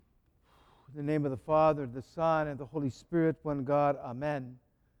In the name of the Father, the Son, and the Holy Spirit, one God. Amen.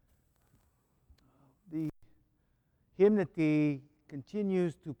 The hymnody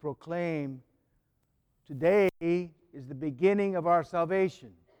continues to proclaim, today is the beginning of our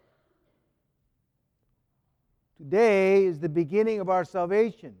salvation. Today is the beginning of our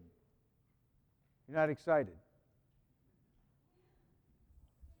salvation. You're not excited?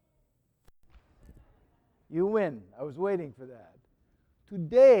 You win. I was waiting for that.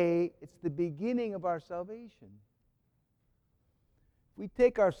 Today, it's the beginning of our salvation. If we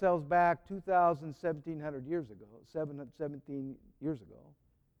take ourselves back 1,700 years ago, 17 years ago,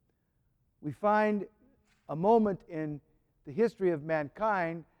 we find a moment in the history of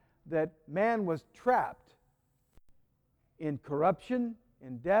mankind that man was trapped in corruption,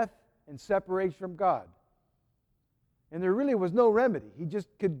 in death, and separation from God. And there really was no remedy. He just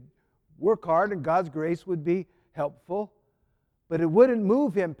could work hard and God's grace would be helpful. But it wouldn't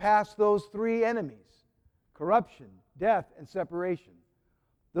move him past those three enemies: corruption, death, and separation.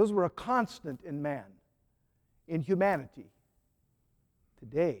 Those were a constant in man, in humanity.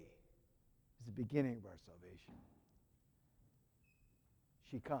 Today is the beginning of our salvation.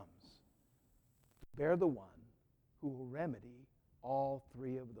 She comes to bear the one who will remedy all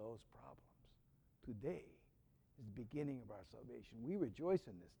three of those problems. Today is the beginning of our salvation. We rejoice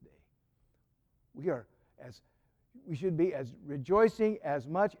in this day. We should be as rejoicing as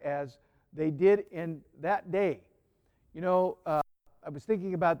much as they did in that day. You know, I was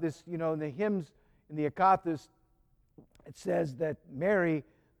thinking about this, in the hymns, in the Akathist, it says that Mary,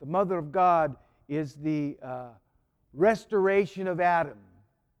 the Mother of God, is the restoration of Adam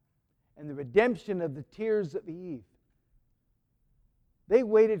and the redemption of the tears of Eve. They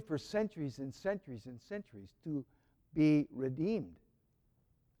waited for centuries and centuries and centuries to be redeemed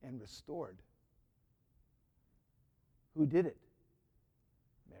and restored. Who did it?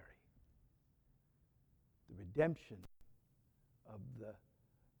 Mary. The redemption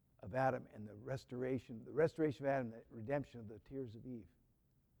of Adam and the restoration of Adam, the redemption of the tears of Eve.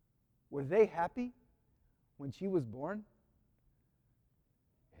 Were they happy when she was born?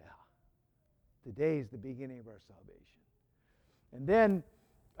 Yeah. Today is the beginning of our salvation. And then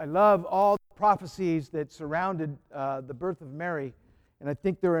I love all the prophecies that surrounded the birth of Mary, and I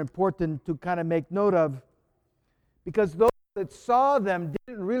think they're important to kind of make note of, because those that saw them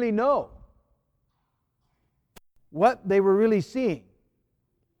didn't really know what they were really seeing.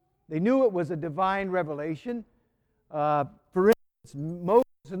 They knew it was a divine revelation. For instance, Moses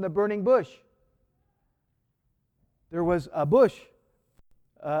in the burning bush. There was a bush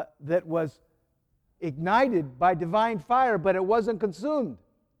that was ignited by divine fire, but it wasn't consumed.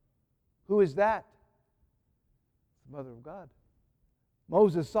 Who is that? The Mother of God.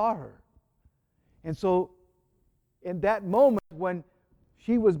 Moses saw her. And so, in that moment when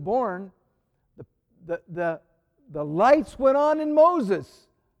she was born, the lights went on in Moses.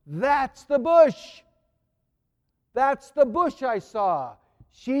 That's the bush. That's the bush I saw.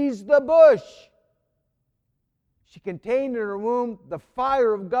 She's the bush. She contained in her womb the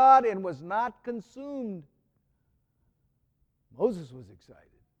fire of God and was not consumed. Moses was excited.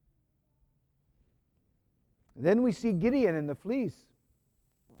 And then we see Gideon in the fleece.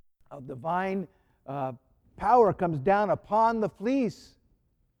 A divine power comes down upon the fleece.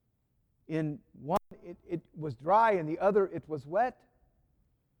 In one, it was dry, and the other, it was wet.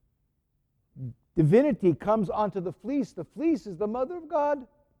 Divinity comes onto the fleece. The fleece is the Mother of God.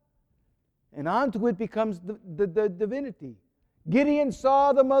 And onto it becomes the divinity. Gideon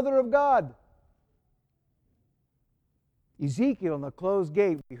saw the Mother of God. Ezekiel in the closed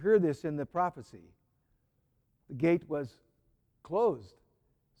gate, we hear this in the prophecy. The gate was closed.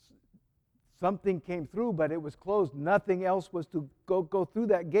 Something came through, but it was closed. Nothing else was to go through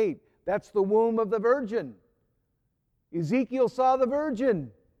that gate. That's the womb of the virgin. Ezekiel saw the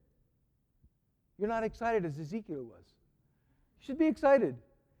virgin. You're not excited as Ezekiel was. You should be excited.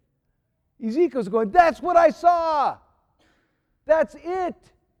 Ezekiel's going, that's what I saw. That's it.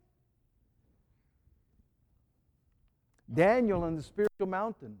 Daniel in the spiritual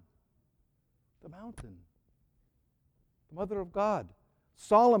mountain. The mountain. The Mother of God.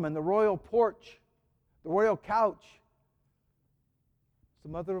 Solomon, the royal porch, the royal couch. It's the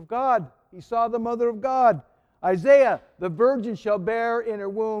Mother of God. He saw the Mother of God. Isaiah, the virgin shall bear in her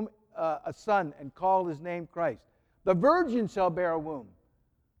womb a son and call his name Christ. The virgin shall bear a womb.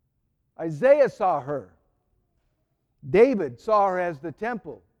 Isaiah saw her. David saw her as the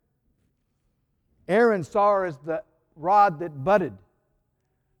temple. Aaron saw her as the rod that budded.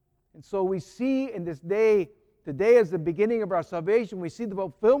 And so we see in this day, today is the beginning of our salvation. We see the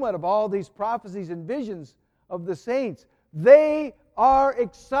fulfillment of all these prophecies and visions of the saints. They are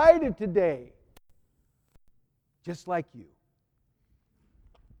excited today, just like you.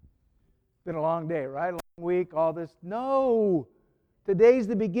 It's been a long day, right? A long week, all this. No. Today's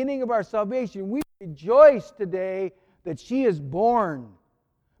the beginning of our salvation. We rejoice today that she is born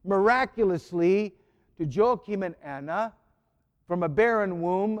miraculously to Joachim and Anna from a barren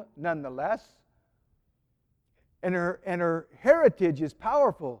womb, nonetheless. And her heritage is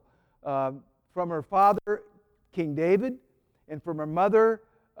powerful from her father, King David, and from her mother,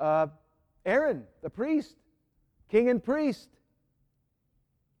 Aaron, the priest, king and priest.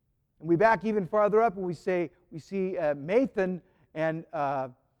 And we back even farther up and we see Nathan and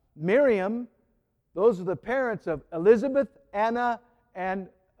Miriam. Those are the parents of Elizabeth, Anna, and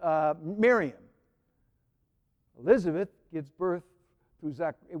Miriam. Elizabeth gives birth with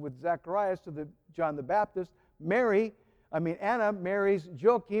Zacharias to John the Baptist. Anna marries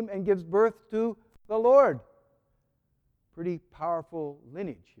Joachim and gives birth to the Lord. Pretty powerful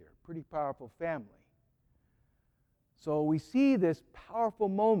lineage here, pretty powerful family. So we see this powerful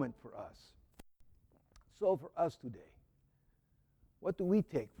moment for us. So for us today, what do we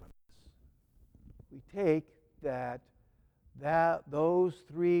take from this? We take that those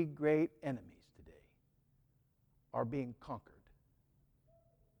three great enemies today are being conquered.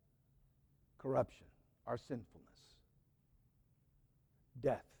 Corruption, our sinfulness,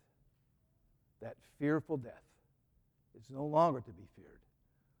 death, that fearful death is no longer to be feared.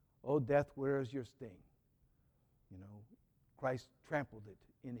 Oh, death, where is your sting? Christ trampled it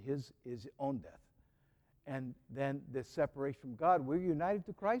in his own death. And then the separation from God, we're united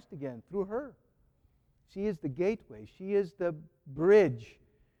to Christ again through her. She is the gateway. She is the bridge.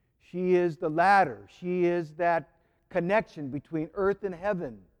 She is the ladder. She is that connection between earth and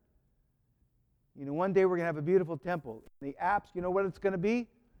heaven. One day we're going to have a beautiful temple. In the apse, you know what it's going to be?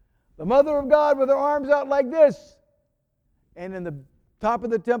 The Mother of God with her arms out like this. And in the top of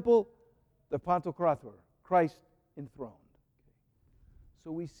the temple, the Pantocrator, Christ enthroned.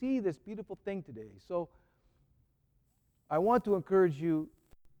 So we see this beautiful thing today. So I want to encourage you,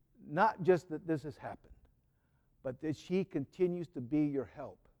 not just that this has happened, but that she continues to be your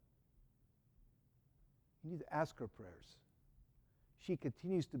help. You need to ask her prayers. She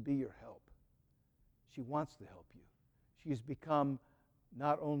continues to be your help. She wants to help you. She has become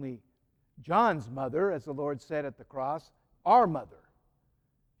not only John's mother, as the Lord said at the cross, our mother.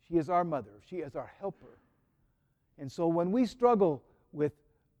 She is our mother. She is our helper. And so when we struggle with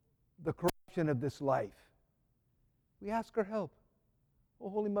the corruption of this life, we ask her help. Oh,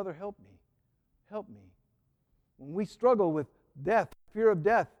 Holy Mother, help me. Help me. When we struggle with death, fear of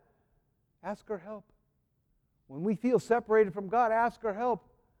death, ask her help. When we feel separated from God, ask her help.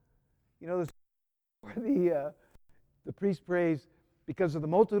 Where the priest prays, because of the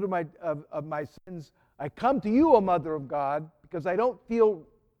multitude of my sins, I come to you, O Mother of God, because I don't feel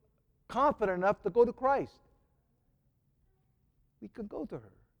confident enough to go to Christ. We could go to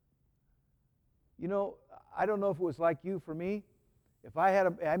her. I don't know if it was like you. For me, if I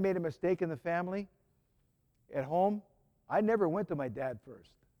made a mistake in the family at home, I never went to my dad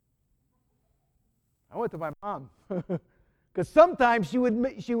first. I went to my mom. Because sometimes she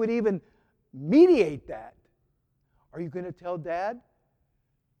would even mediate that. Are you going to tell Dad?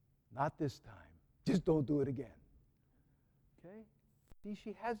 Not this time. Just don't do it again. Okay? See,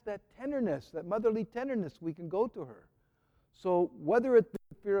 she has that tenderness, that motherly tenderness. We can go to her. So whether it be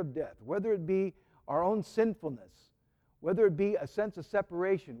fear of death, whether it be our own sinfulness, whether it be a sense of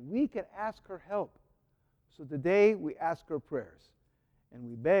separation, we can ask her help. So today we ask her prayers, and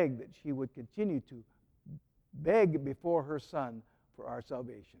we beg that she would continue to beg before her Son for our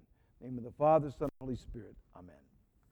salvation. In the name of the Father, Son, and Holy Spirit. Amen.